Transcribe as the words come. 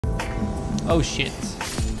Oh shit.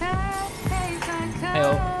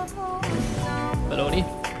 Heyo. Baloney.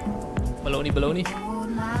 Baloney, baloney.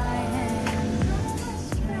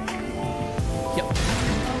 Yep.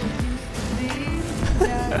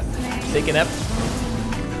 Take a nap.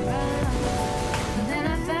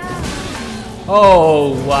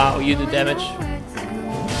 Oh wow, you do damage.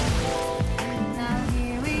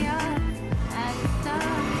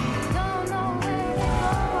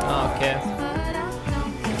 Okay.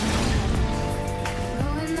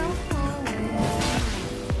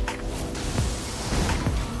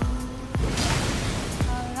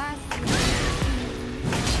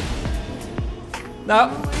 Now,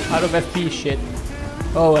 out of FP shit.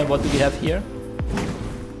 Oh, and what do we have here?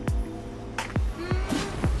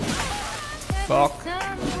 Fuck.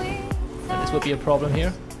 This would be a problem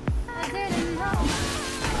here.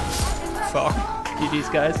 Fuck. GG's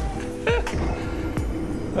guys.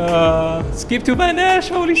 Skip to my Nash,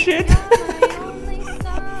 holy shit.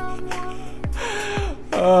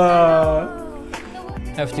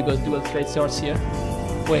 Have to go dual trade swords here.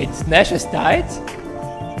 Wait, Nash has died?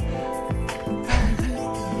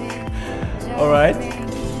 Alright.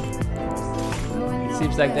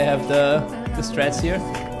 Seems like they have the strats here.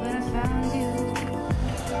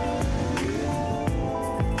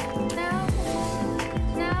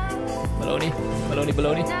 Baloney, baloney,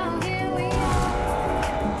 baloney.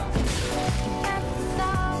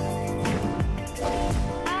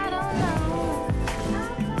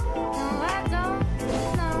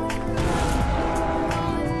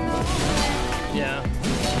 Yeah.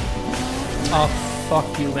 Oh,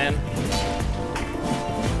 fuck you, man.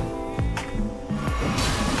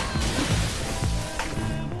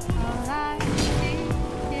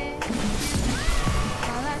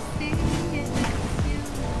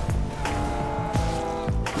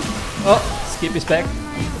 Oh, skip is back.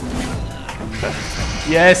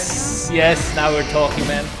 Yes, yes, now we're talking,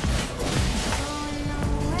 man.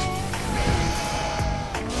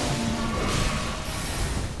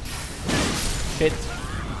 Shit.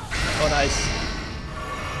 Oh, nice.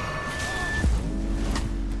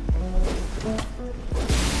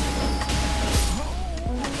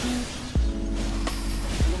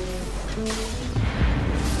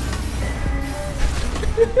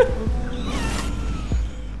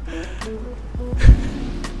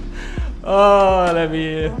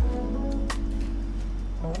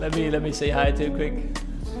 Oh, let me say hi to you quick.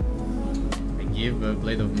 I give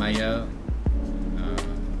Blade of Maya.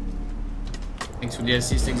 Thanks for the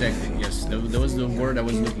assist, exactly. Yes, that was the word I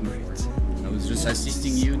was looking for. I was just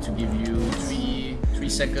assisting you to give you 3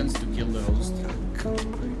 seconds to kill the host.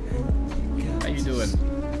 How you doing?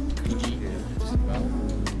 GG. Well,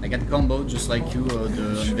 I got comboed just like you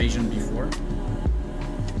the invasion before.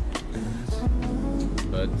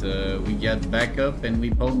 But we got back up and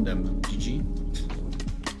we pwned them. GG.